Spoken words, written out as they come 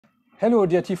Hello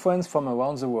dear tea friends from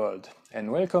around the world,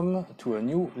 and welcome to a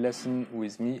new lesson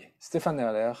with me, Stefan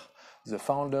Erler, the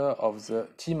founder of the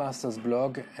Tea Masters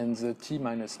blog and the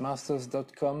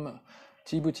tea-masters.com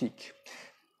tea boutique.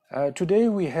 Today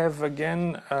we have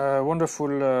again a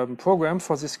wonderful program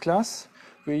for this class.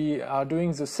 We are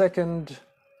doing the second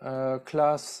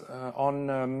class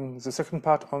on the second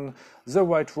part on The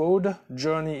White Road,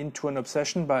 Journey into an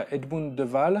Obsession by Edmund de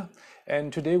Waal.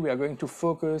 And today we are going to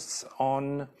focus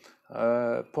on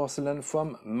porcelain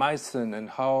from Meissen and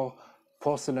how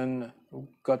porcelain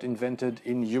got invented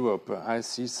in Europe. I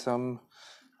see some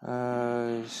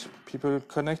people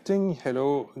connecting.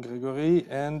 Hello Gregory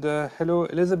and hello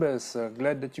Elizabeth,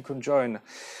 glad that you can join.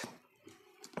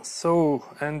 So,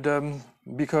 and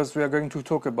because we are going to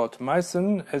talk about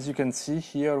Meissen, as you can see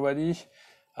here already,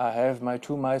 I have my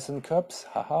two Meissen cups.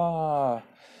 Haha!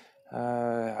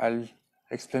 I'll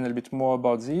explain a little bit more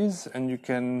about these, and you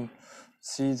can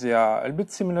see they are a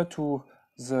bit similar to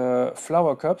the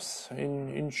flower cups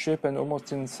in shape and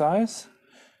almost in size,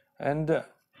 and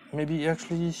maybe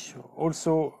actually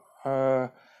also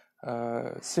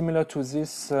similar to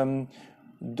this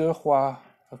De Waal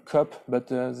cup, but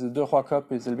the De Waal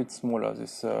cup is a little bit smaller,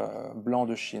 this Blanc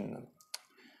de Chine.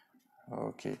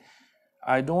 Okay,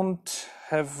 I don't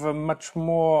have much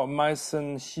more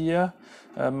Meissen here.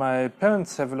 My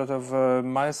parents have a lot of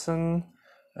Meissen,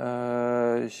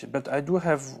 but I do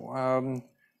have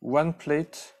one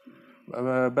plate,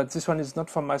 but this one is not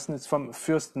from Meissen, it's from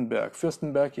Fürstenberg.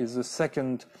 Fürstenberg is the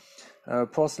second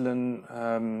porcelain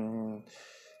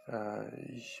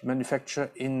manufacturer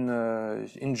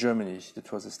in Germany that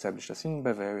was established, I think, in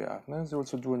Bavaria. They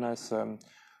also do a nice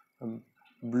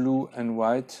blue and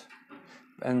white.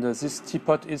 And this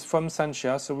teapot is from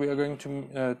Sanxia, so we are going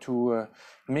to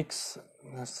mix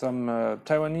some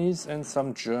Taiwanese and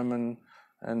some German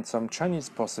and some Chinese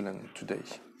porcelain today.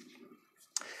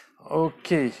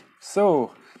 Okay,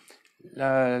 so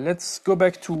let's go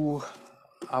back to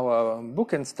our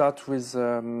book and start with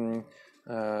Meissen.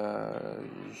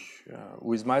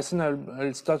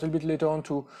 I'll start a bit later on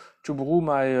to brew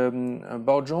my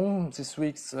Baozhong. This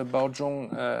week's Baozhong.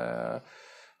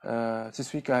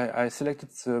 This week I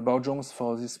selected the Baozhongs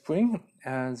for this spring,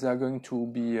 and they are going to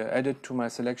be added to my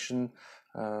selection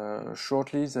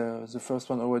shortly. The first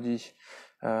one already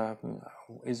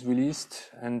is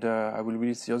released, and I will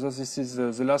release the others. This is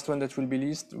the last one that will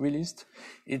be released.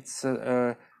 It's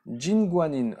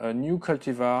Jingguanin, a new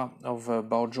cultivar of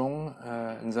Baozhong,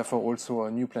 and therefore also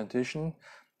a new plantation.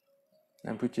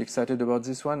 I'm pretty excited about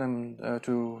this one, and I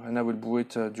will brew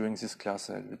it during this class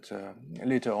a bit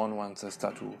later on once I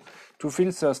start to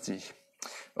feel thirsty.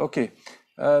 Okay,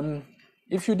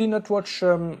 if you did not watch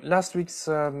last week's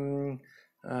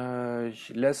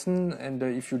lesson, and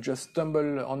if you just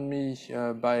stumble on me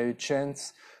by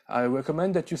chance, I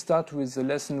recommend that you start with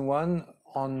lesson 1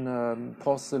 on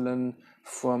porcelain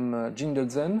from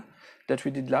Jindelzen that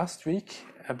we did last week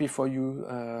before you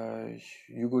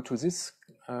go to this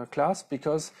class,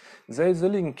 because there is a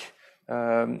link.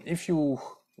 If you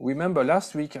remember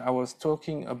last week, I was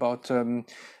talking about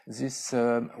this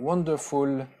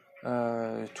wonderful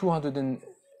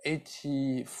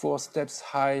 284 steps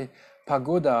high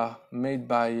pagoda made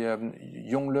by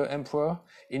Yongle Emperor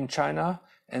in China,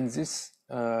 and this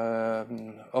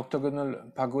octagonal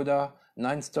pagoda,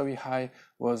 9-story high,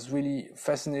 was really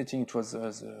fascinating. It was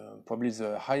probably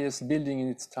the highest building in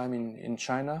its time in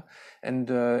China, and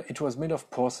it was made of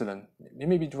porcelain.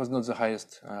 Maybe it was not the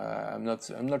highest. I'm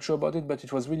not sure about it, but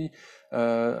it was really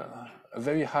a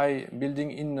very high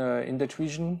building in that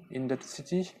region, in that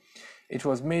city. It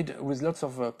was made with lots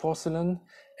of porcelain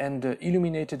and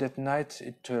illuminated at night.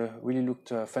 It really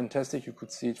looked fantastic. You could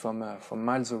see it from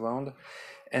miles around.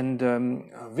 And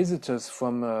visitors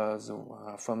from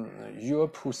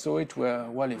Europe who saw it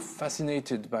were well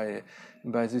fascinated by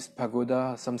this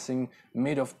pagoda, something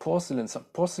made of porcelain. So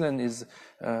porcelain is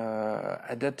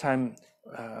at that time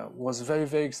was very,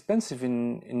 very expensive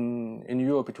in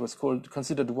Europe. It was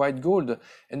considered white gold,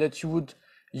 and that you would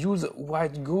use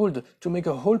white gold to make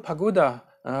a whole pagoda,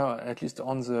 at least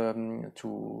on the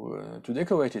to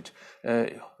decorate it.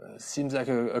 Seems like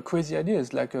a crazy idea.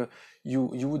 It's like you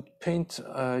would paint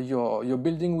your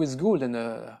building with gold, and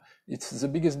it's the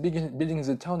biggest building in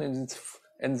the town, and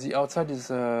the outside is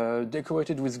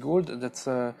decorated with gold. That's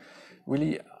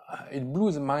really it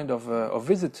blew the mind of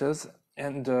visitors,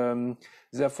 and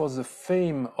therefore the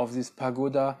fame of this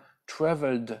pagoda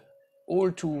traveled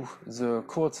all to the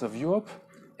courts of Europe.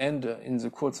 And in the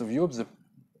courts of Europe,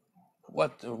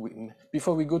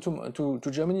 before we go to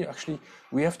Germany, actually,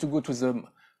 we have to go to the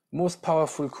most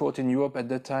powerful court in Europe at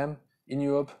that time. In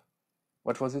Europe,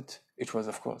 what was it? It was,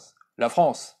 of course, La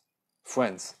France,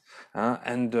 France.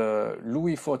 And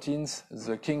Louis XIV,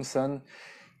 the king's son,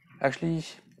 actually,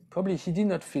 probably he did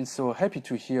not feel so happy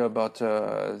to hear about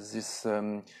this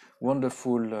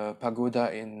wonderful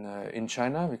pagoda in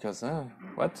China, because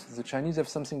what? The Chinese have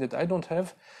something that I don't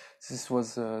have. This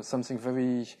was something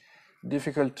very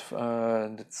difficult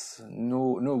that's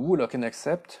no ruler can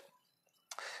accept.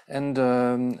 And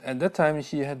at that time,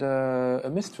 he had a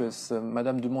mistress,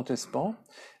 Madame de Montespan,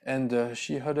 and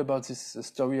she heard about this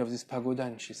story of this pagoda,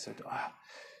 and she said,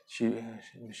 she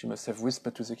must have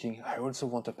whispered to the king, I also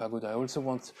want a pagoda, I also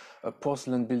want a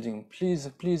porcelain building. Please,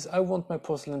 please, I want my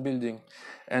porcelain building.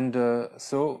 And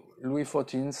so Louis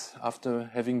XIV, after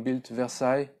having built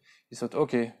Versailles, he thought,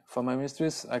 okay, for my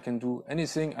mistress, I can do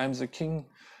anything. I'm the king,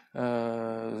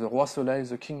 the Roi Soleil,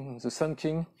 the king, the Sun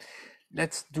King.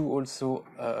 Let's do also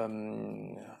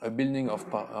a building of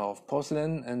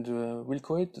porcelain, and we'll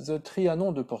call it the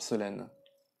Trianon de Porcelaine.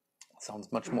 Sounds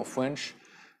much more French.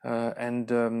 And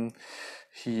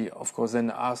he, of course, then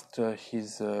asked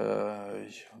his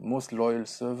most loyal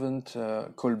servant,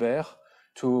 Colbert,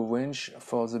 to arrange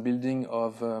for the building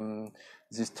of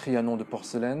this Trianon de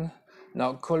Porcelaine.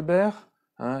 Now, Colbert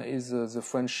is the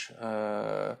French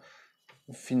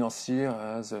financier,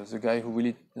 the guy who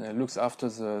really looks after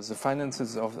the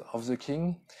finances of the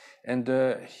king, and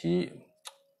he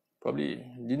probably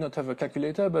did not have a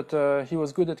calculator, but he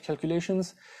was good at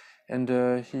calculations, and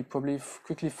he probably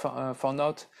quickly found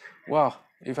out, wow,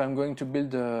 if I'm going to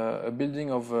build a building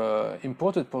of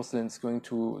imported porcelain, it's going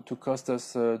to cost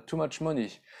us too much money.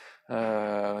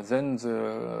 Then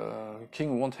the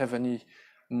king won't have any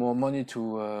more money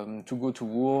to go to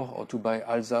war or to buy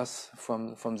Alsace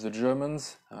from the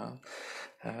Germans,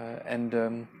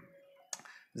 and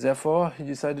therefore he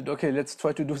decided, okay, let's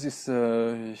try to do this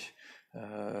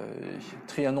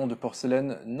Trianon de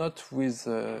Porcelaine not with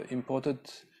imported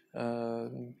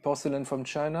porcelain from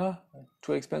China,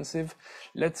 too expensive.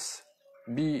 Let's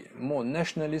be more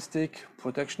nationalistic,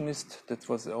 protectionist. That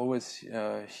was always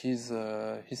his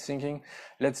thinking.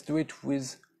 Let's do it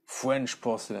with French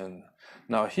porcelain.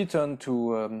 Now he turned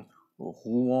to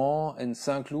Rouen and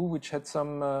Saint-Cloud, which had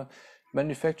some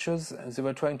manufacturers. They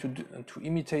were trying to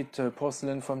imitate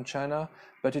porcelain from China,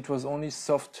 but it was only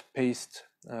soft paste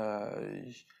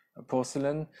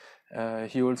porcelain.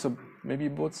 He also maybe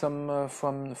bought some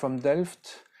from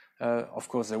Delft. Of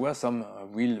course, there were some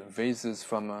real vases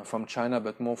from China,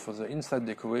 but more for the inside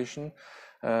decoration.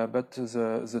 But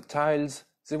the tiles,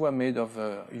 they were made of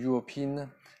European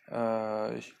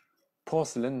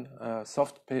porcelain,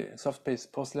 soft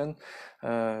paste porcelain,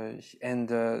 and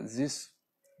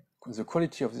the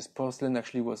quality of this porcelain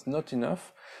actually was not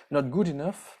good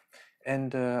enough.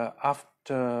 And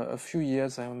after a few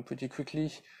years, pretty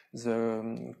quickly,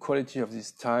 the quality of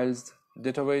these tiles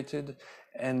deteriorated,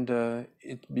 and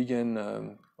it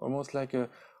began almost like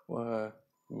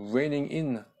raining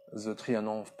in the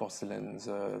Trianon of porcelain.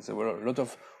 There were a lot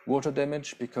of water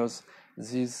damage because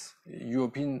this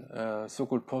European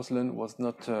so-called porcelain was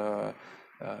not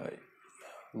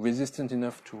resistant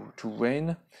enough to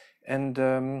rain, and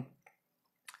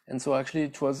so actually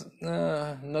it was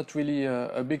not really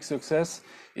a big success.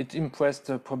 It impressed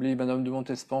probably Madame de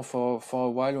Montespan for a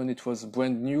while when it was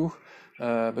brand new,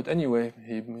 but anyway,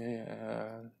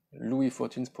 Louis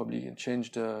XIV probably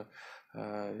changed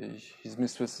his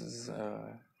mistresses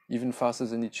even faster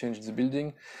than he changed the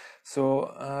building. So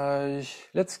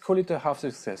let's call it a half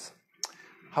success.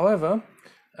 However,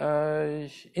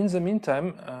 in the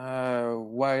meantime,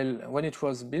 when it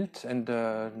was built and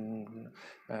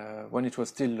when it was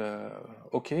still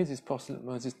okay, this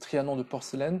Trianon de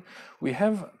Porcelaine, we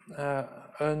have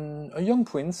a young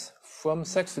prince from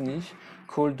Saxony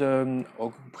called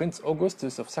Prince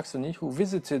Augustus of Saxony, who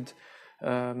visited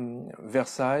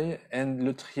Versailles and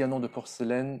Le Trianon de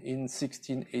Porcelaine in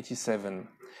 1687.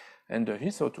 And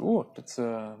he thought, oh, that's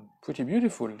pretty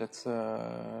beautiful. That's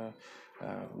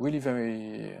really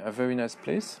a very nice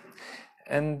place.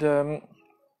 And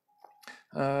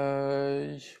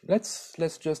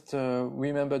let's just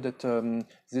remember that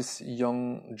this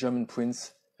young German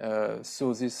prince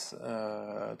saw this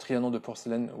Trianon de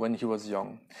Porcelaine when he was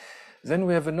young. Then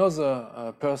we have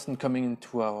another person coming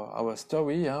into our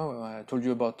story. I told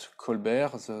you about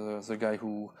Colbert, the guy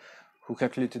who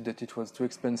calculated that it was too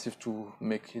expensive to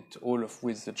make it all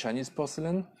with the Chinese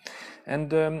porcelain.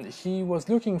 And he was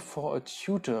looking for a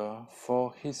tutor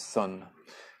for his son.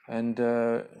 And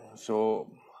so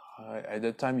at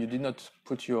that time, you did not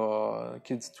put your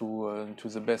kids to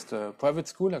the best private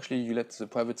school. Actually, you let the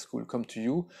private school come to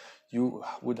you. You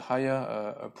would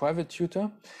hire a private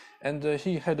tutor. and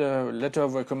he had a letter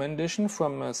of recommendation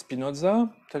from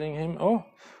Spinoza telling him, oh,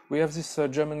 we have this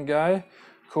German guy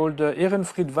called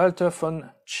Ehrenfried Walter von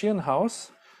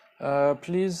Tschirnhaus.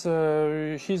 Please,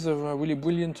 he's a really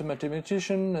brilliant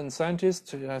mathematician and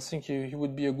scientist. I think he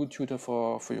would be a good tutor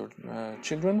for your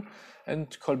children.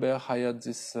 And Colbert hired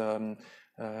this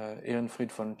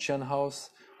Ehrenfried von Tschirnhaus,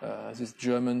 this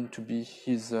German, to be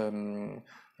his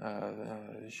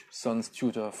son's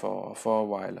tutor for a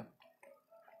while.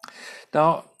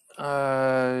 Now,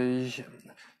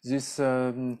 this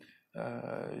Björn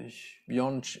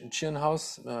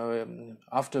Tschirnhaus,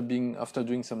 after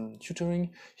doing some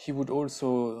tutoring, he would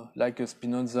also, like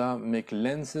Spinoza, make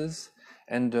lenses,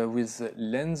 and with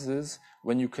lenses,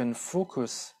 when you can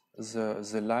focus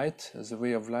the light, the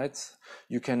ray of light,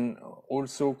 you can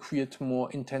also create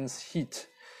more intense heat.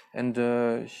 And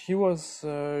he was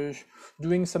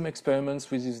doing some experiments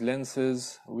with his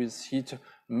lenses, with heat,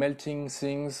 melting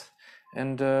things,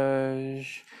 and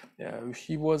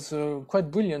he was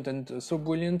quite brilliant, and so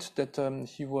brilliant that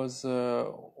he was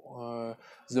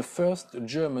the first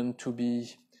German to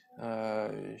be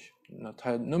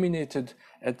nominated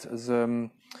at the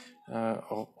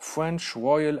French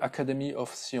Royal Academy of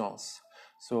Sciences.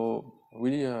 So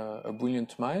really a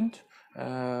brilliant mind,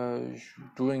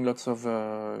 doing lots of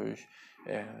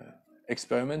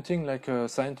experimenting like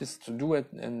scientists do it,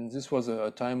 and this was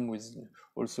a time with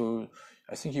also,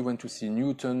 I think he went to see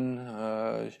Newton,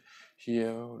 he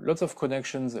lots of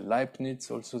connections,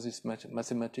 Leibniz, also this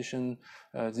mathematician.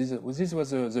 This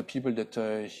was the people that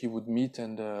he would meet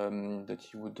and that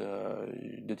he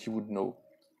would know.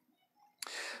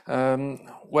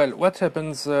 Well, what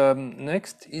happens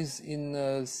next is in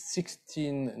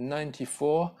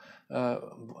 1694,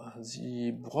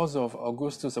 the brother of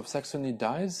Augustus of Saxony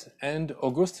dies, and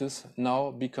Augustus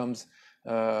now becomes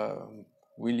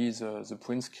really the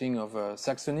Prince King of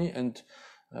Saxony, and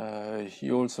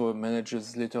he also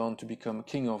manages later on to become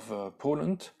King of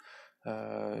Poland.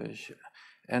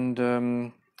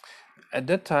 At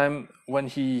that time, when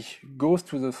he goes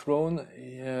to the throne,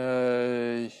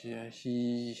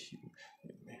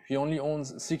 he only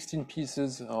owns 16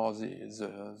 pieces, or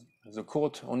the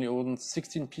court only owns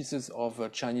 16 pieces of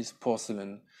Chinese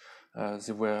porcelain.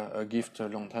 They were a gift a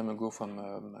long time ago from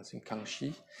I think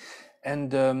Kangxi, and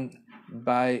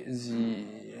by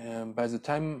the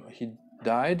time he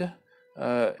died,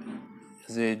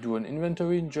 they do an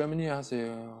inventory in Germany, as they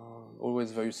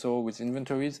always very thorough with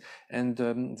inventories, and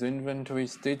the inventory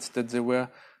states that there were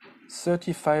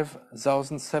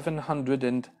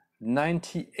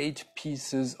 35,798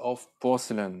 pieces of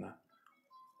porcelain.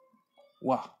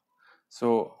 Wow!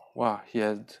 So wow, he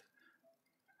had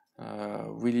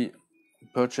really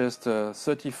purchased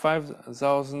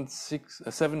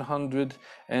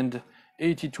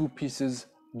 35,782 pieces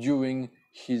during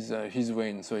his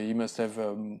reign. So he must have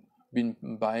been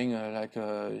buying like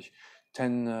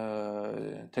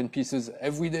 10 pieces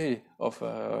every day of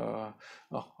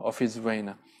his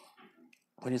reign.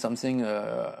 Really something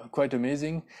quite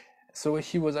amazing. So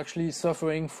he was actually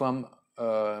suffering from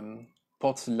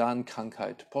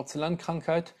Porzellankrankheit.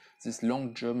 Porzellankrankheit, this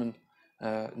long German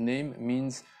name,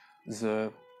 means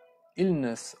the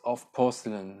illness of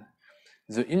porcelain.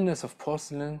 The illness of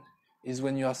porcelain is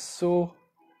when you are so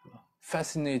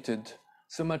fascinated,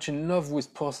 so much in love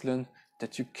with porcelain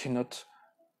that you cannot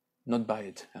not buy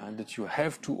it, that you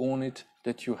have to own it,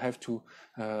 that you have to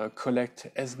collect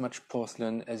as much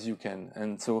porcelain as you can.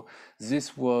 And so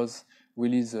this was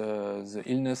really the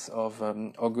illness of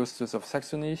Augustus of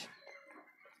Saxony.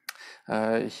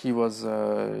 He was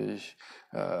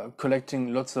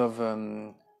collecting lots of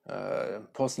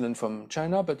porcelain from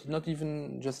China, but not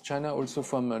even just China, also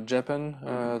from Japan,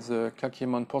 the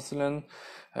Kakemon porcelain.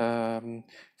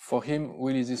 For him,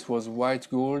 really, this was white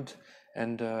gold,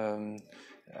 and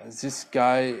this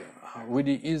guy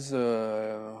really is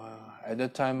at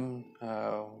that time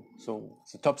so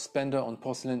the top spender on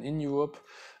porcelain in Europe.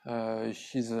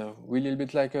 He's really a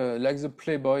bit like the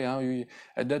playboy.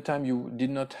 At that time, you did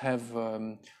not have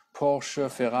Porsche,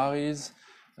 Ferraris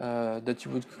that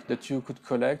you could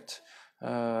collect.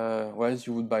 Whereas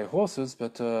you would buy horses,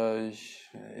 but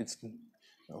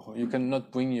you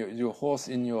cannot bring your horse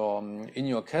in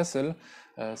your castle.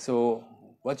 So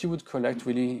what you would collect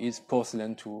really is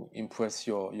porcelain to impress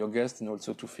your guests and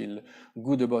also to feel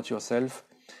good about yourself.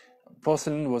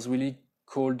 Porcelain was really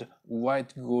called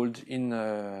white gold in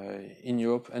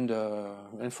Europe, and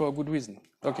for a good reason.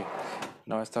 Okay,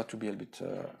 now I start to be a bit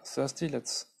thirsty.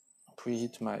 Let's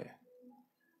preheat my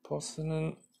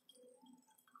porcelain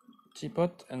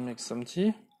teapot and make some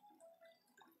tea.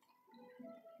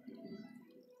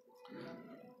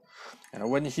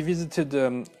 When he visited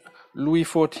Louis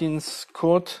XIV's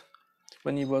court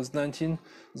when he was 19.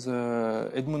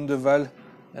 The Edmund de Waal,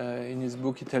 in his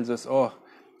book, he tells us, oh,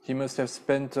 he must have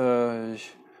spent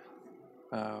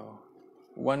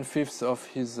 1/5 of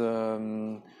his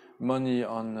money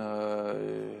on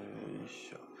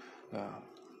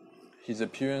his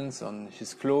appearance, on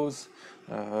his clothes,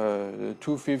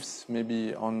 2/5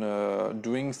 maybe on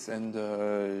drinks and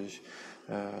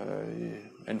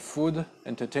food,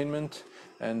 entertainment,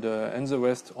 and the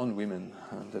rest on women.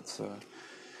 That's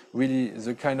really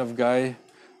the kind of guy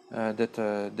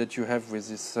that you have with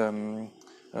this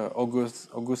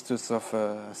Augustus of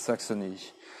Saxony.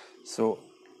 So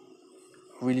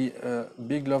really a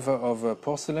big lover of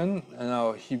porcelain, and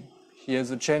now he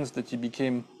has a chance that he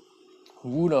became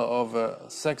ruler of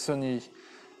Saxony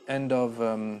and of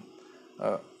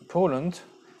Poland,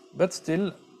 but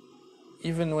still,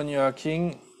 even when you are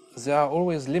king, there are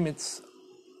always limits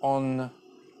on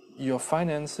your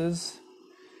finances,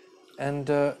 and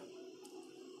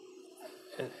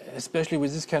especially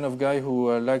with this kind of guy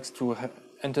who likes to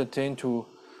entertain, to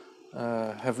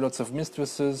have lots of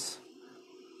mistresses.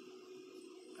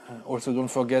 Also, don't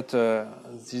forget,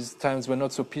 these times were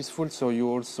not so peaceful, so you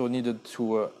also needed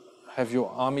to have your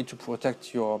army to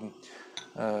protect your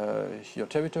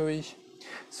territory.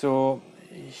 So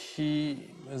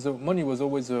the money was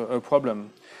always a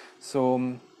problem. So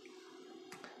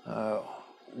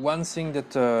one thing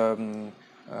that a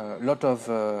lot of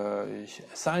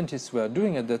scientists were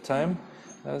doing at that time,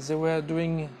 they were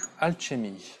doing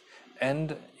alchemy.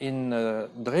 And in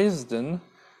Dresden,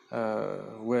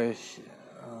 where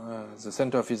the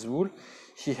center of his rule,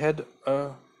 he had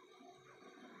a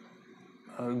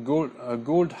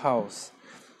gold house.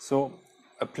 So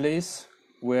a place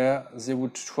where they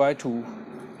would try to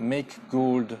make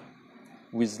gold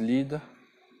with lead.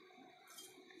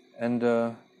 And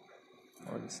oh,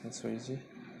 it's not so easy.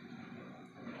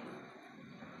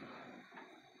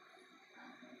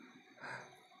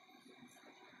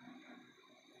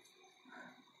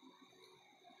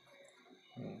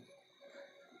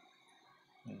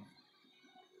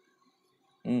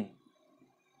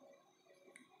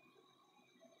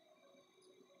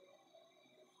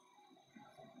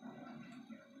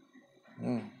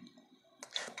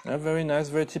 Very nice,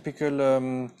 very typical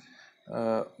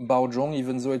Baozhong,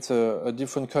 even though it's a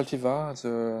different cultivar.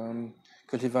 The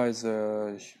cultivar is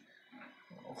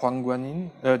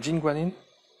Jingguanin.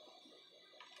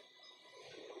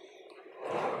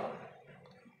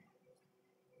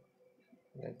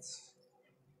 Let's.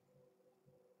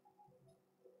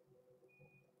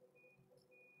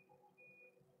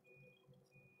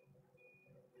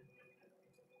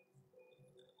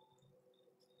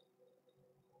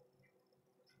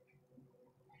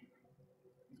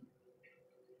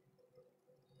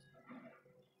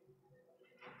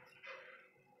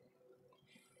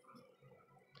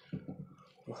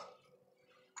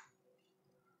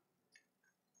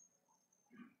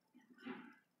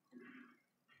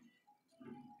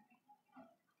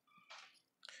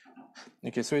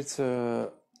 Okay, so it's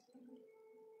a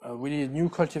really new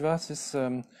cultivar, this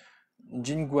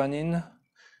Jingguanin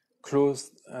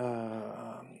closed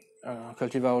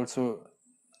cultivar also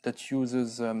that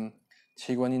uses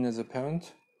Tieguanin as a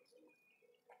parent.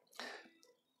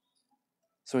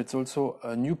 So it's also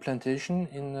a new plantation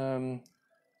in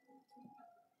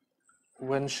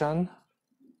Wenshan.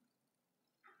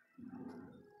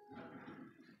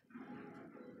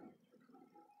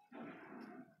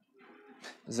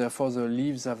 Therefore, the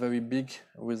leaves are very big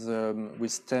with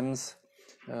stems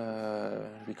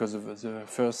because of the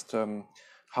first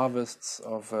harvests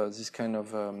of this kind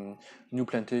of new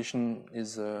plantation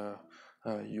is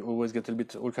you always get a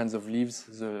bit all kinds of leaves.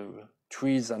 The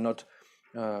trees are not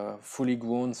fully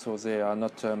grown, so they are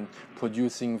not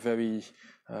producing very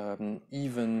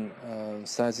even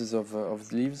sizes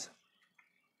of leaves.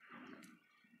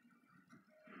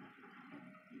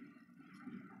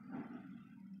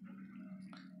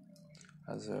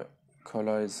 The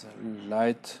color is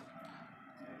light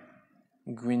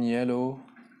green yellow.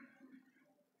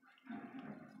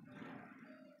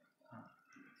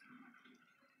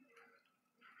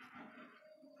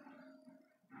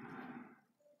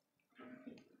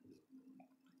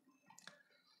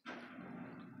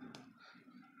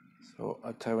 So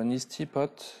a Taiwanese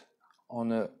teapot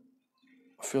on a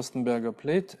Fürstenberger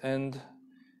plate and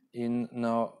in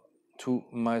now 2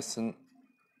 Meissen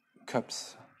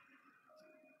cups.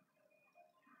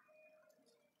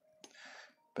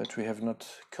 But we have not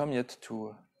come yet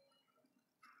to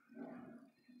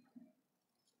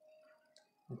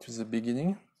the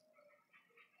beginning.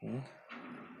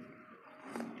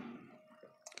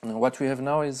 What we have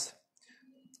now is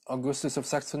Augustus of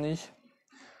Saxony,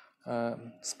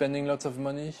 spending lots of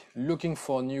money, looking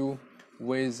for new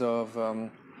ways of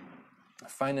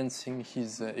financing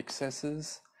his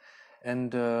excesses,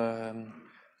 and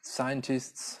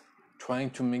scientists trying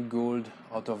to make gold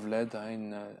out of lead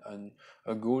in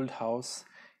a gold house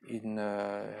in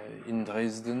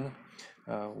Dresden,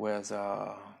 where there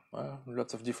are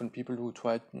lots of different people who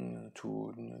tried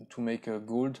to make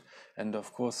gold, and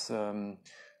of course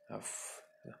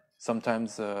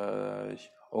sometimes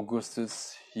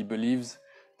Augustus, he believes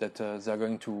that they're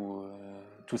going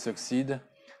to succeed.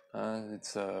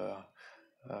 It's the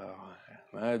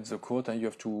court, and you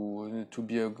have to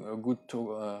be a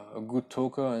good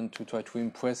talker and to try to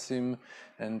impress him,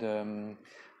 and then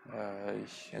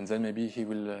maybe he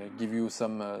will give you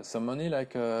some money,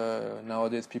 like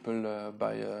nowadays people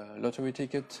buy a lottery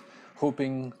ticket,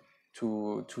 hoping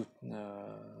to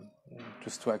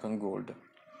strike on gold.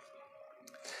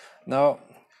 Now,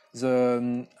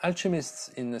 the alchemists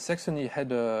in Saxony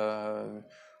had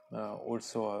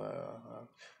also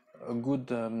a good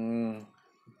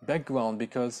background,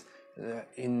 because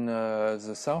in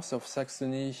the south of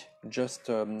Saxony, just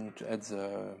at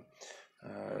the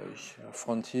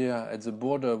frontier, at the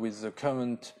border with the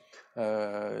current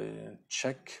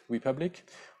Czech Republic,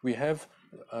 we have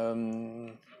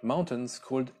mountains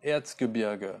called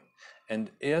Erzgebirge. And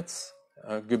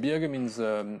Gebirge means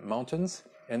mountains,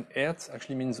 and Erz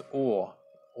actually means ore,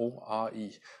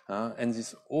 O-R-E. And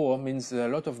this ore means there are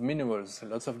a lot of minerals,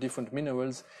 lots of different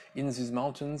minerals in these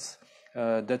mountains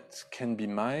that can be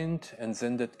mined, and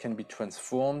then that can be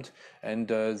transformed. And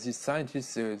these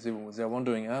scientists, they're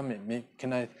wondering,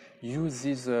 can I use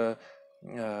this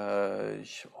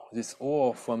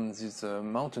ore from these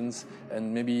mountains,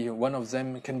 and maybe one of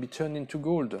them can be turned into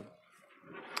gold,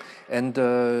 and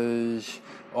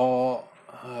or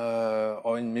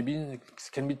maybe it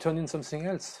can be turned into something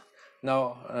else.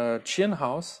 Now,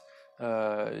 Tschirnhaus,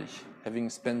 having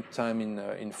spent time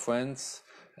in France,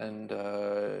 and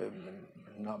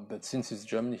but since he's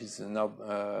German, he's now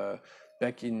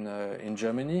back in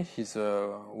Germany. His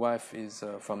wife is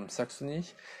from Saxony,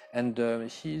 and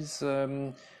he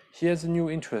has a new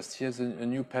interest. He has a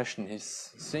new passion.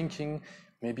 He's thinking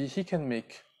maybe he can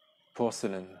make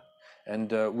porcelain,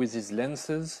 and with his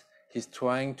lenses, he's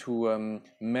trying to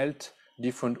melt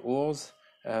different ores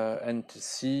and to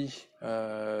see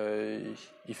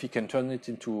if he can turn it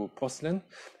into porcelain.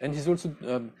 And he's also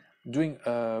doing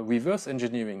reverse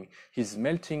engineering. He's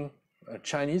melting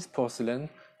Chinese porcelain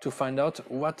to find out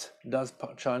what does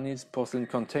Chinese porcelain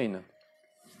contain.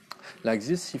 Like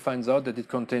this, he finds out that it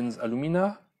contains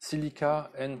alumina, silica,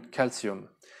 and calcium.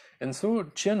 And so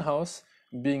Tschirnhaus,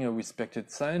 being a respected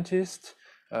scientist,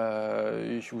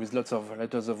 with lots of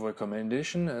letters of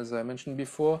recommendation, as I mentioned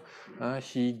before,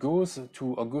 he goes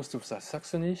to Augustus of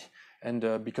Saxony,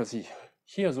 and because he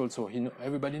hears also,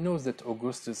 everybody knows that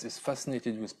Augustus is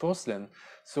fascinated with porcelain.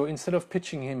 So instead of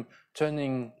pitching him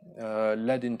turning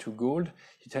lead into gold,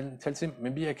 he tells him,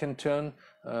 maybe I can turn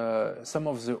some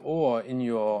of the ore in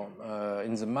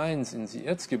the mines in the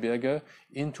Erzgebirge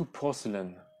into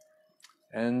porcelain.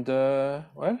 And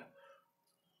well,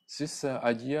 this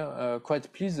idea quite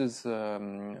pleases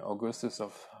Augustus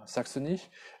of Saxony,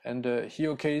 and he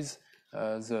okays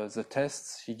the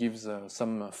tests. He gives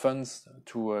some funds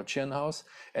to Tschirnhaus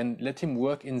and let him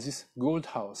work in this gold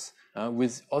house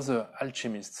with other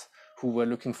alchemists who were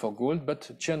looking for gold, but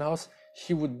Tschirnhaus,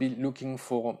 he would be looking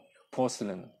for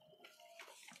porcelain.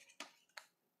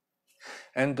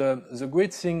 And the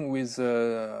great thing with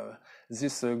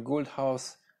this gold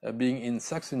house being in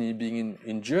Saxony, being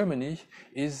in Germany,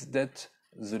 is that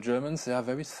the Germans, they are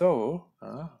very thorough.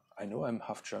 I know, I'm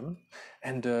half German,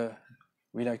 and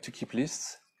we like to keep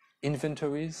lists,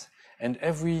 inventories, and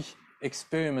every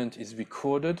experiment is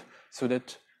recorded so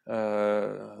that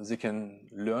they can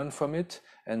learn from it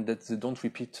and that they don't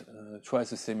repeat twice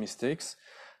the same mistakes.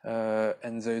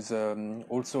 And there's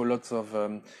also lots of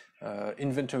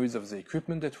inventories of the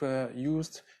equipment that were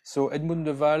used. So Edmund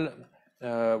de Waal,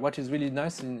 what is really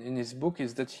nice in his book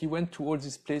is that he went to all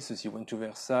these places. He went to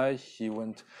Versailles. He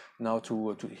went now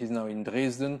he's now in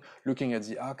Dresden, looking at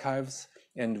the archives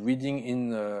and reading in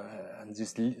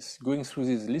going through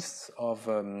these lists of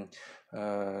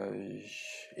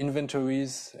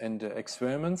inventories and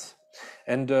experiments.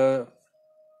 And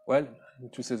well,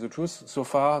 to say the truth, so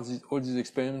far all these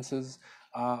experiments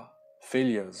are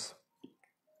failures.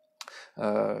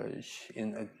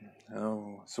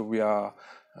 So we are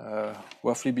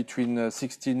roughly between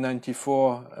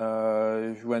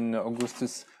 1694, when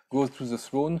Augustus goes to the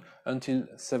throne, until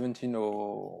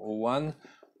 1701.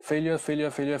 Failure.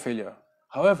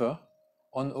 However,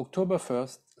 on October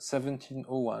 1st,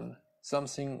 1701,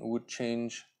 something would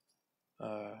change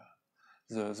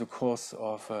the course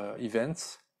of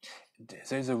events.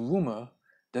 There's a rumor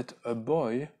that a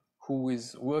boy who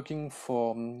is working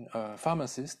for a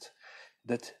pharmacist,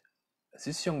 that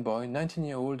this young boy,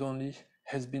 19-year-old only,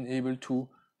 has been able to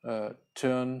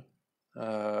turn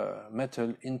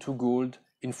metal into gold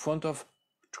in front of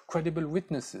credible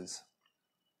witnesses.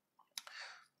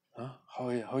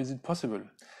 How is it possible?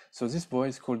 So this boy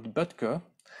is called Butker.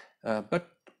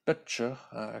 Butcher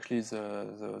actually is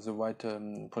the right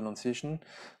pronunciation.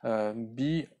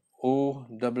 B-O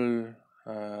double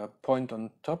point on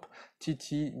top,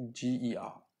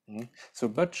 T-T-G-E-R. So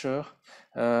Butcher,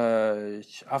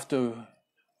 after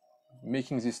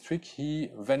making this trick, he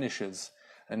vanishes,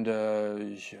 and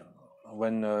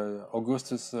when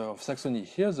Augustus of Saxony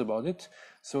hears about it,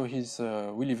 so he's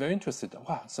really very interested.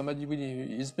 Wow, somebody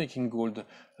really is making gold.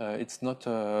 It's not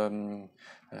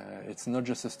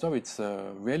just a story; it's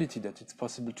a reality that it's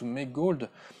possible to make gold.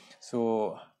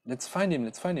 So let's find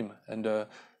him. And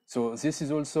so this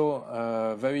is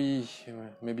also very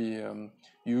maybe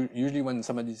usually when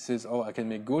somebody says, "Oh, I can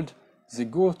make gold," they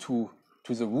go to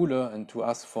the ruler and to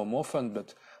ask for more fund.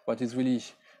 But what is really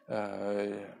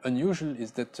unusual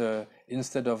is that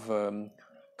instead of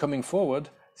coming forward,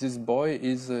 this boy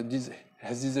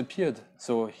has disappeared.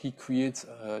 So he creates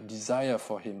a desire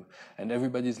for him, and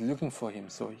everybody is looking for him.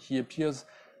 So he appears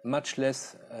much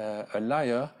less a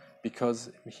liar,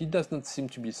 because he does not seem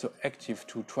to be so active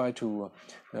to try to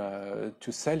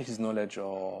sell his knowledge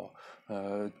or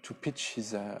to pitch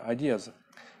his ideas.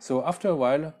 So after a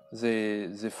while,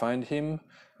 they find him.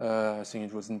 I think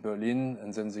it was in Berlin,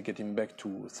 and then they get him back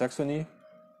to Saxony.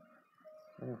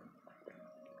 And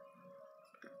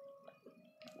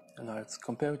now let's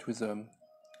compare it with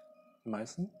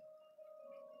Meissen.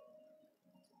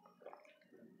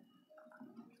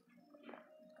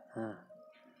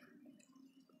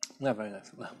 Yeah, very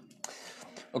nice.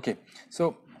 Okay,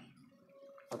 so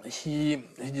he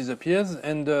disappears,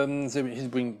 and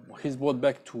he's brought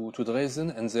back to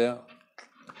Dresden, and there,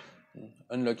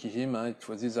 unlucky him,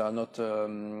 these are not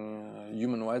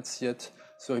human rights yet,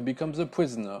 so he becomes a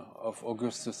prisoner of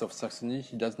Augustus of Saxony.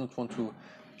 He does not want to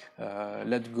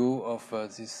let go of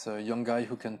this young guy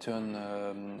who can turn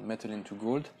metal into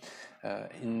gold.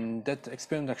 In that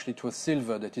experiment, actually, it was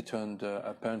silver that he turned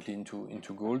apparently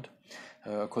into gold,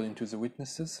 according to the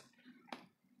witnesses.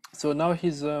 So now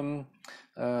he's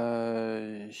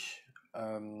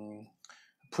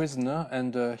prisoner,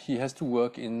 and he has to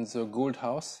work in the gold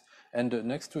house. And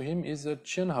next to him is a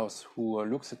Tschirnhaus, who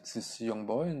looks at this young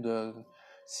boy and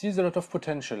sees a lot of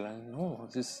potential. And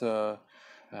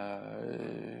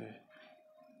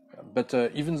but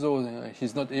even though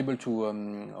he's not able to,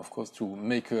 of course, to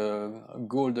make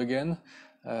gold again,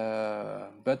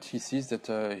 but he sees that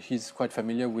he's quite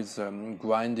familiar with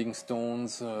grinding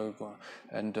stones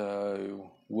and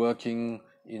working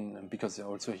in, because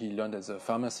also he learned as a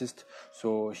pharmacist,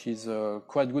 so he's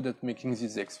quite good at making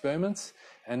these experiments,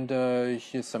 and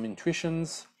he has some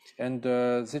intuitions, and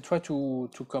they try to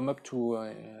come up to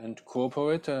and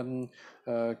cooperate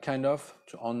kind of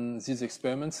on these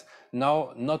experiments,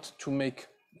 now not to make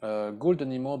gold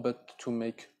anymore, but to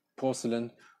make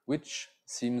porcelain, which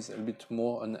seems a bit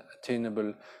more an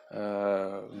attainable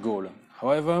goal.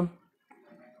 However,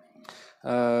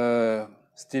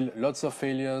 still lots of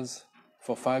failures.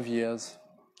 For 5 years,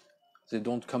 they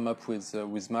don't come up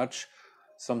with much.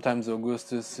 Sometimes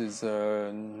Augustus is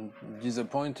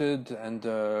disappointed and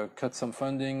cuts some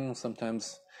funding.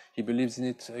 Sometimes he believes in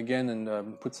it again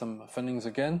and puts some fundings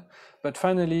again. But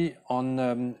finally,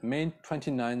 on May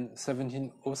 29,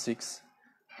 1706,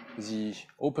 they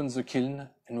open the kiln,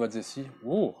 and what they see,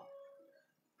 whoa,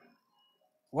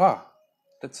 wow,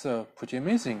 that's pretty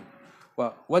amazing.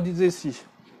 Well, what did they see?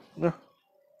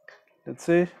 Let's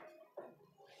say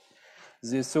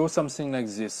they saw something like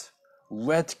this: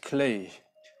 red clay,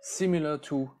 similar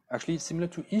to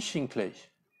Ising clay,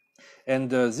 and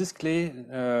this clay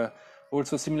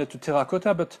also similar to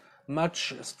terracotta, but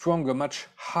much stronger, much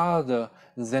harder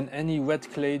than any red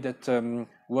clay that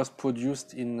was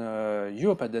produced in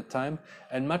Europe at that time,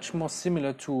 and much more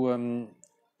similar to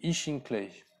Ising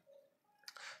clay.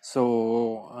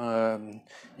 So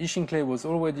Ising clay was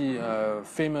already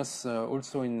famous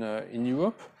also in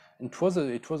Europe. It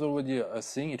was already a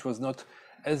thing. It was not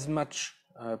as much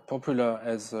popular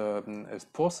as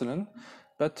porcelain,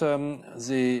 but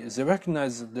they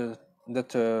recognized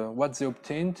that what they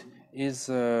obtained is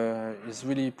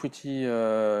really pretty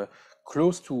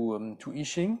close to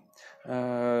Ising,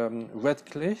 red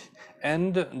clay,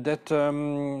 and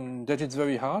that it's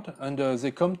very hard. And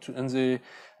they come to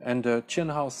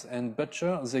Tschirnhaus and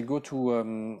Butcher, they go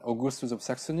to Augustus of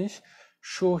Saxony,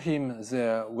 show him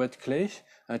their red clay.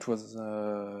 And it was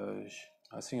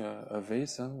I think a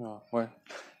vase.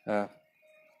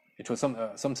 It was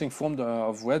something formed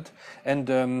of red, and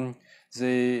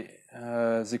they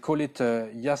call it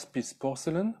Jaspis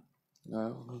porcelain,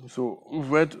 so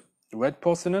red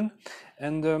porcelain,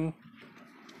 and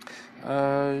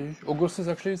Augustus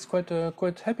actually is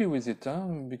quite happy with it,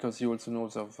 because he also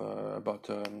knows about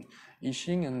I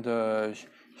Ching, and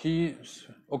he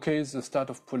okays the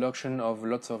start of production of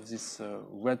lots of these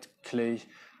red clay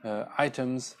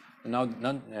items. Now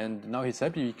he's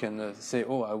happy. He can say,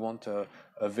 "Oh, I want a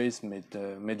vase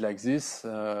made like this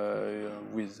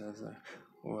with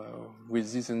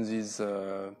this and these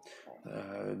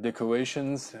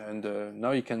decorations," and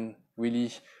now he can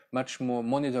really much more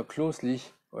monitor closely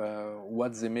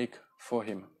what they make for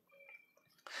him.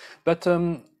 But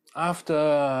after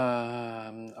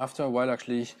a while,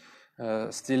 actually,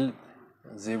 still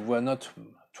they were not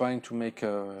trying to make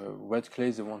red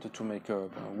clay. They wanted to make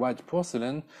white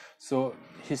porcelain. So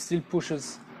he still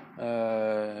pushes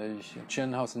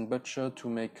Tschirnhaus and Butcher to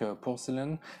make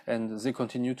porcelain, and they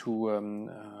continue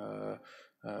to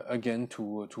again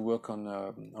to work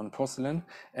on porcelain.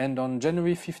 And on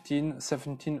January 15,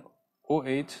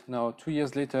 1708, now 2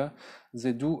 years later,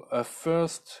 they do a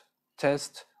first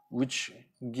test which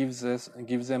gives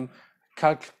them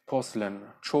calc porcelain,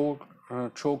 chalk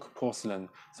porcelain.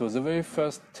 So the very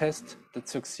first test that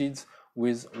succeeds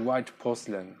with white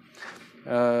porcelain.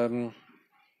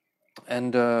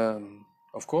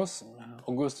 Of course,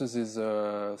 Augustus is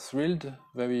thrilled,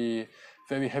 very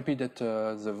happy that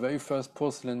the very first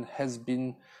porcelain has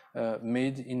been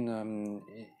made in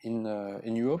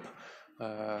Europe.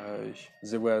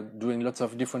 They were doing lots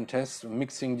of different tests,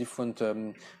 mixing different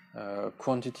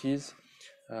quantities,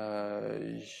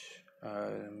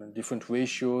 different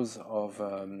ratios of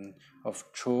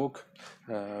chalk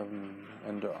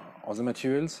and other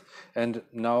materials. And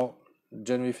now,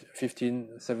 January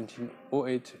 15,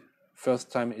 1708,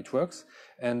 first time it works.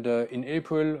 And in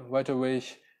April, right away,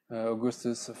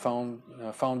 Augustus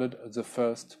founded the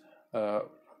first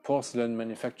porcelain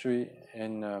manufactory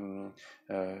in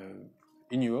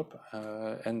Europe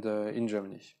and in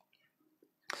Germany.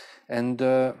 And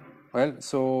well,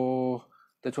 so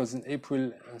that was in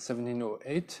April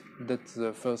 1708 that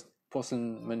the first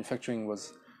porcelain manufacturing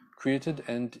was created,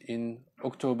 and in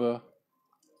October,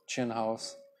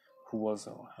 Tschirnhaus, who was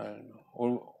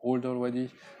old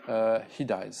already, he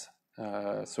dies.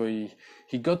 So he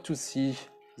got to see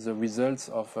the results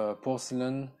of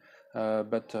porcelain,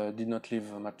 but did not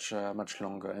live much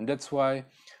longer. And that's why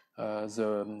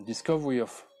the discovery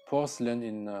of porcelain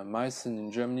in Meissen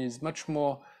in Germany is much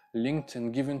more linked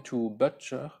and given to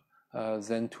Butcher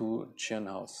than to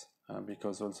Tschirnhaus,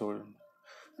 because also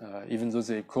even though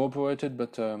they cooperated,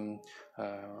 but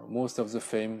most of the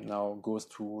fame now goes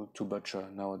to Butcher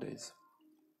nowadays.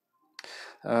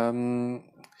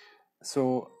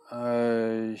 So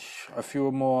a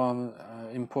few more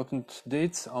important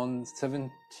dates. On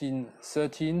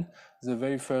 1713, the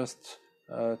very first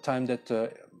time that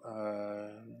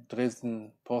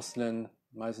Dresden porcelain,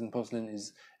 Meissen porcelain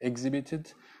is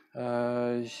exhibited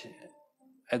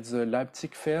at the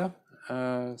Leipzig fair.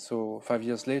 So 5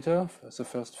 years later, the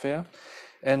first fair.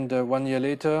 And 1 year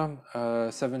later,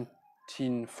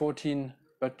 1714,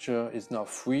 Butcher is now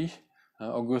free.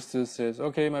 Augustus says,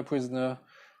 "Okay, my prisoner,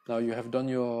 now you have done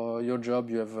your job.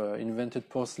 You have invented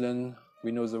porcelain.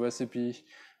 We know the recipe,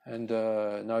 and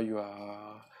now you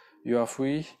are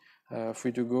free,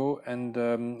 free to go." And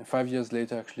 5 years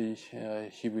later, actually,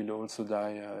 he will also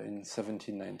die in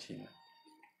 1719.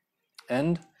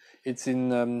 And it's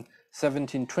in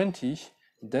 1720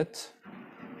 that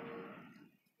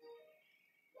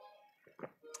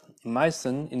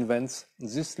Meissen invents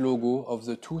this logo of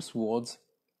the two swords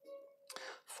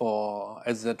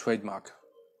as their trademark.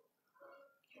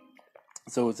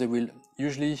 So they will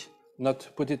usually not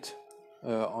put it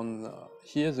on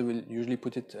here. They will usually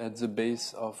put it at the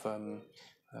base of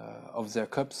their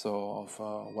cups or of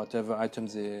whatever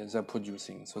items they're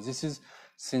producing. So this is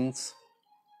since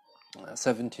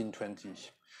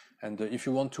 1720. And if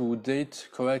you want to date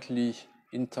correctly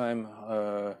in time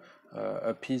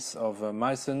a piece of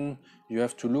Meissen, you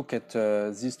have to look at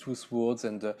these two swords,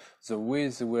 and the way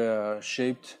they were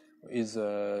shaped is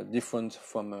different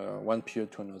from one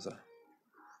period to another.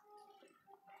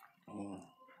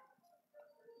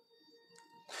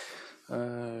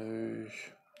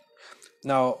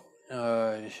 Now,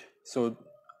 so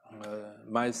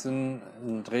Meissen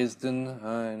in Dresden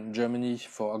in Germany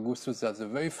for Augustus. That's the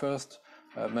very first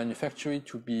manufactory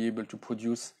to be able to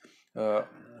produce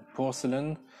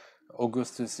porcelain.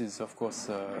 Augustus is, of course,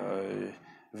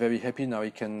 very happy now.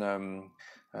 He can.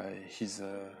 He's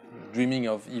dreaming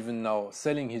of even now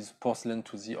selling his porcelain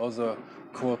to the other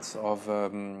courts of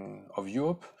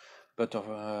Europe. But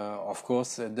of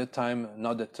course, at that time,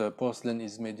 now that porcelain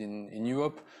is made in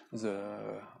Europe, the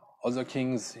other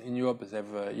kings in Europe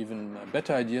have even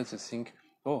better ideas. They think,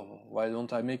 oh, why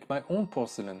don't I make my own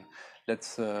porcelain?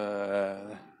 Let's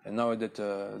and now that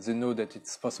they know that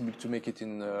it's possible to make it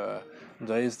in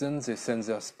Dresden, they send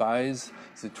their spies.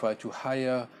 They try to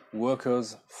hire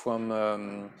workers from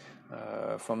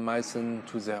Meissen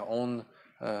to their own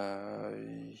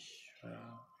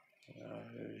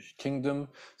kingdom,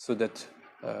 so that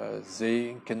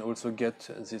they can also get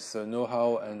this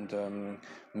know-how and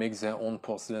make their own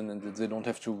porcelain, and that they don't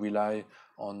have to rely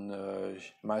on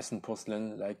Meissen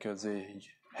porcelain like they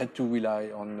had to rely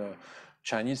on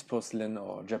Chinese porcelain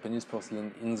or Japanese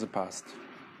porcelain in the past.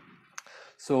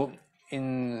 So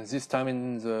in this time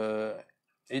in the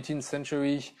 18th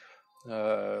century,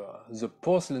 the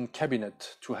porcelain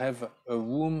cabinet, to have a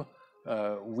room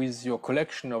with your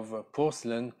collection of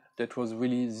porcelain, that was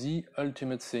really the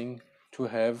ultimate thing to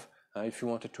have. If you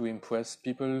wanted to impress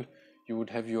people, you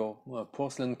would have your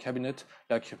porcelain cabinet,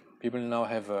 like people now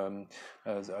have a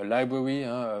library,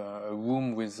 a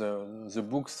room with the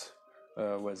books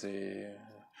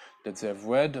that they have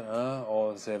read,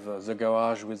 or they have the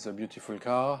garage with a beautiful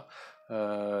car,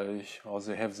 or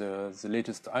they have the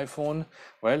latest iPhone.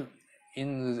 Well,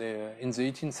 in the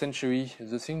 18th century,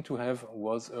 the thing to have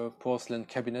was a porcelain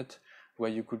cabinet where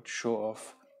you could show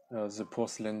off the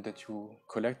porcelain that you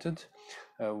collected,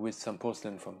 with some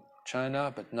porcelain from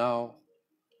China, but now,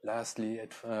 lastly,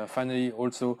 finally,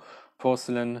 also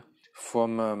porcelain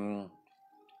from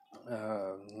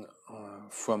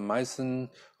Meissen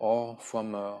or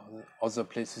from other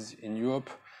places in Europe,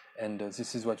 and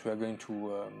this is what we are going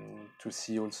to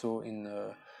see also in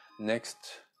the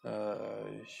next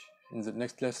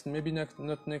lesson. Maybe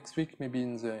not next week, maybe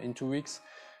in 2 weeks.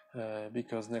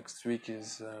 Because next week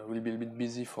will be a bit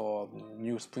busy for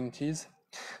new spring teas,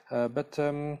 but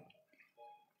so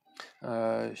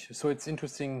it's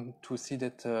interesting to see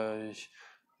that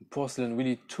porcelain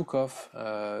really took off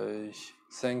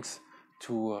thanks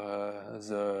to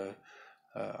the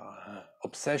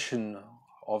obsession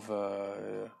of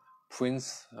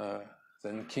Prince,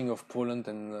 then King of Poland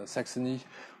and Saxony,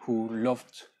 who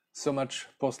loved so much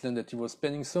porcelain that he was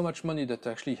spending so much money that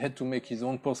actually he had to make his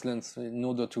own porcelains in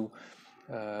order to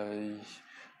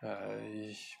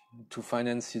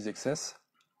finance his excess.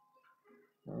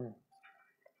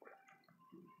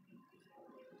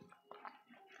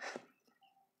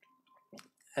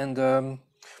 And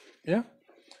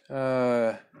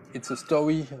it's a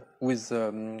story with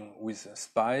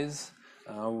spies,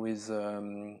 with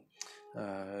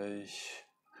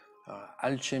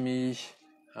alchemy,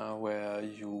 where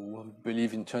you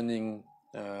believe in turning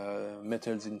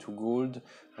metals into gold,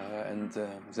 and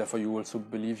therefore you also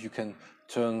believe you can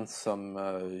turn some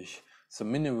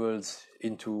minerals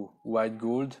into white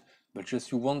gold, but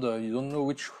just you wonder, you don't know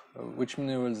which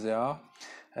minerals they are,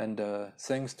 and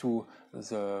thanks to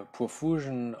the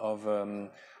profusion of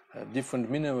different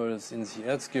minerals in the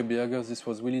Erzgebirge, this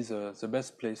was really the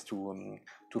best place to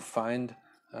find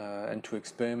and to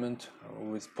experiment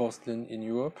with porcelain in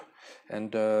Europe,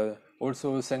 and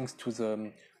also thanks to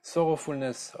the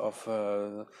sorrowfulness of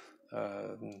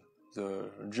the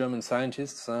German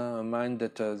scientists, mind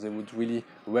that they would really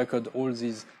record all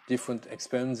these different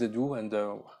experiments they do, and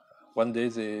one day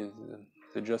they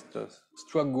just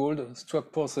struck gold,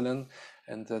 struck porcelain,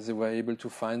 and they were able to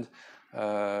find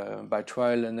by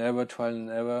trial and error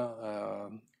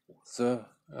the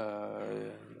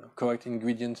correct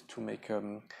ingredient to make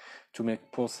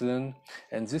porcelain.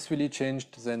 And this really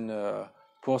changed then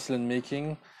porcelain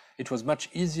making. It was much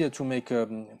easier to make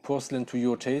porcelain to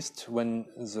your taste when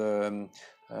the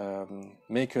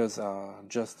makers are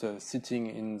just sitting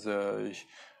in the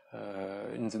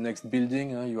next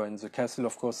building. You are in the castle,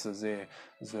 of course. The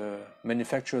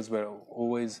manufacturers were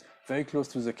always very close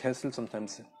to the castle,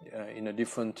 sometimes in a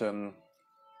different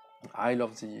aisle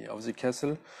of the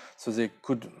castle, so they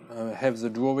could have the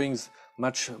drawings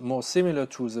much more similar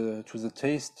to the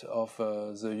taste of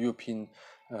the European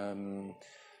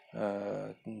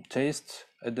taste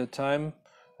at the time,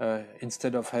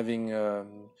 instead of having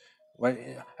well,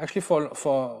 actually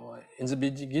for in the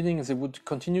beginning they would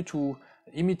continue to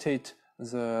imitate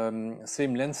the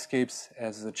same landscapes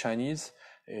as the Chinese,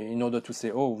 in order to say,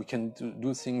 oh, we can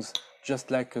do things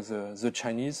just like the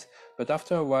Chinese. But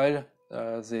after a while,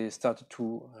 they started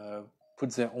to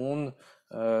put their own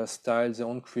style, their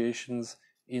own creations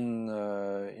in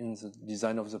the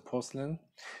design of the porcelain.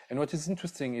 And what is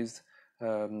interesting is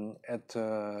at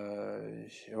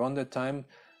around that time,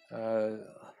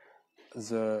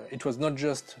 it was not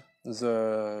just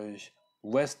the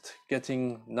West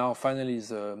getting now finally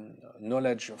the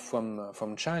knowledge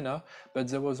from China, but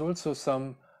there was also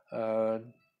some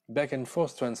back and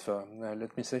forth transfer.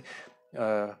 Let me say,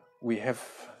 we have.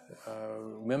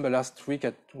 Remember last week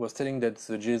I was telling that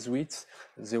the Jesuits,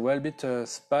 they were a bit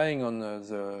spying on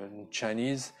the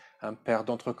Chinese. Père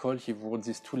d'Entrecol, he wrote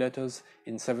these two letters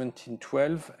in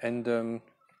 1712 and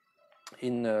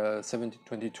in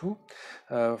 1722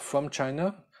 from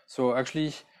China. So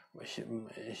actually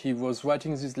he was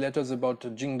writing these letters about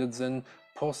Jingdezhen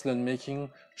porcelain making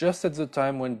just at the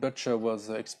time when Butcher was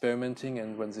experimenting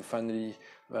and when they finally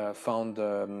found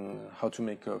how to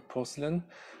make porcelain.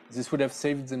 This would have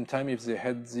saved them time if they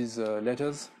had these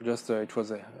letters. Just it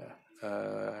was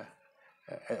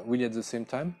really at the same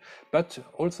time. But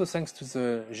also thanks to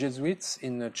the Jesuits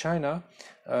in China,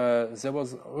 there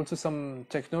was also some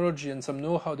technology and some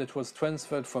know-how that was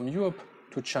transferred from Europe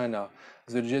to China.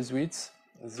 The Jesuits,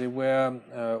 they were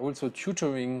also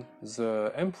tutoring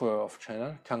the emperor of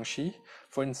China, Kangxi.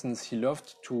 For instance, he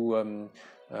loved to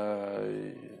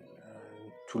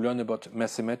learn about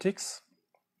mathematics.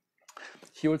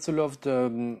 He also loved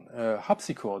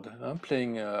harpsichord,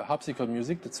 playing harpsichord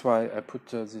music. That's why I put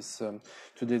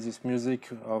today this music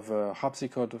of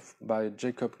harpsichord by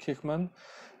Jacob Kirchmann.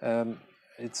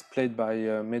 It's played by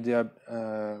Medea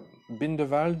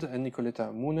Bindewald and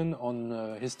Nicoletta Moonen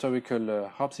on historical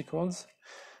harpsichords.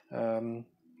 And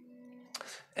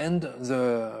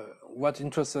what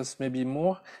interests us maybe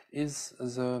more is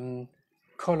the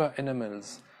color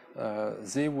enamels.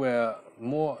 They were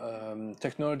more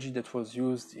technology that was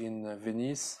used in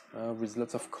Venice with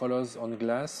lots of colors on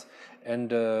glass, and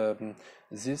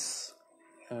this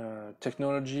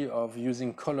technology of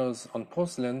using colors on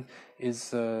porcelain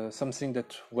is something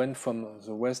that went from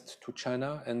the West to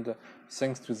China, and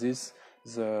thanks to this,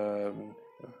 the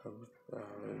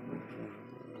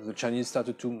Chinese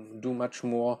started to do much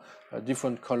more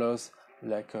different colors,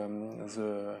 like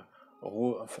the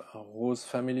rose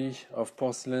family of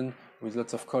porcelain with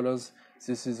lots of colors.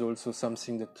 This is also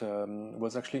something that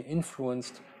was actually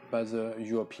influenced by the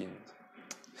Europeans.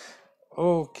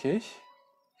 Okay,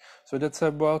 so that's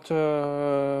about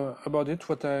it.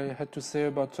 What I had to say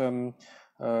about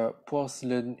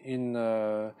porcelain in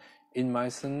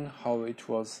Meissen, how it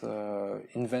was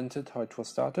invented, how it was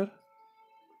started.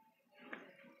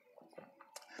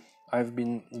 I've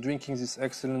been drinking this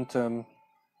excellent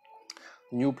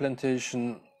new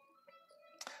plantation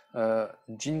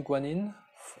Jingguanin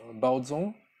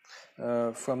Baozong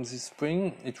from this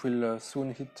spring. It will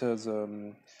soon hit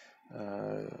the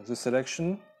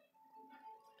selection.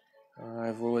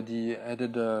 I've already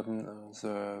added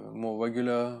the more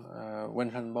regular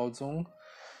Wenshan Baozong.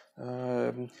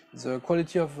 The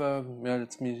quality of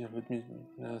let me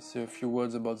say a few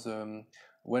words about the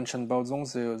Wenshan Baozong.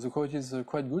 The quality is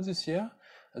quite good this year.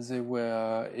 They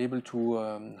were able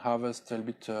to harvest a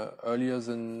bit earlier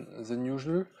than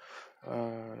usual,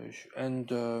 and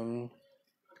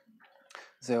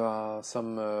there are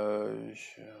some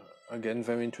again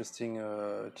very interesting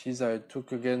teas. I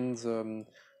took again the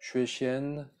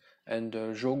Xuexian and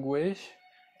Zhougui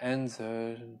and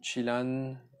the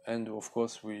Chilan, and of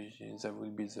course there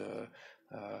will be the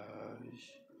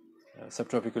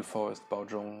subtropical forest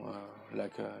Baozhong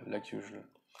like usual.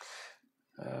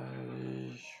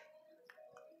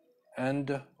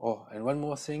 And one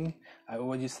more thing, I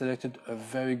already selected a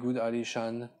very good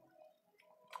Alishan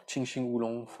Qingxing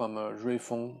Oolong from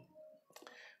Juifeng.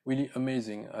 Really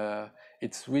amazing.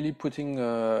 It's really putting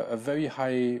a very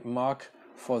high mark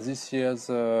for this year's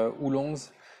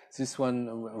oolongs. This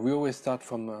one, we always start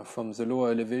from the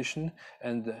lower elevation,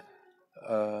 and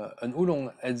an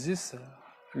oolong at this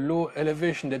low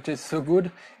elevation that is so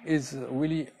good is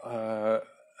really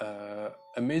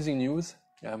amazing news.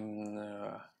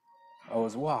 I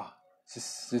was wow,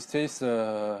 this tastes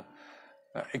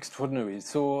extraordinary,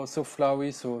 so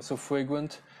flowery, so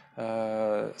fragrant.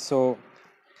 So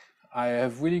I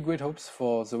have really great hopes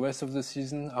for the rest of the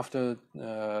season after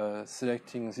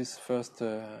selecting this first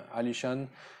Alishan,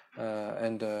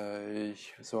 and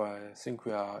so I think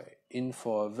we are in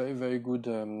for a very, very good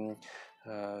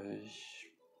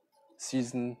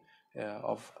season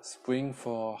of spring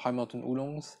for high mountain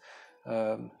oolongs.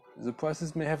 The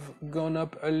prices may have gone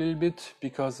up a little bit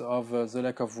because of the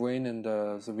lack of rain and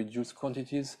the reduced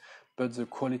quantities, but the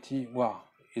quality, wow,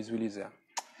 is really there.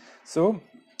 So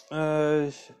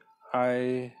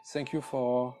I thank you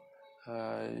for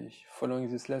following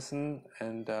this lesson,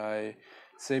 and I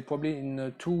say probably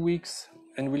in 2 weeks,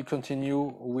 and we'll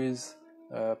continue with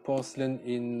porcelain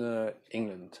in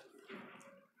England.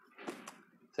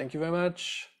 Thank you very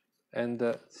much, and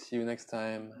see you next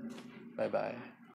time. Bye bye.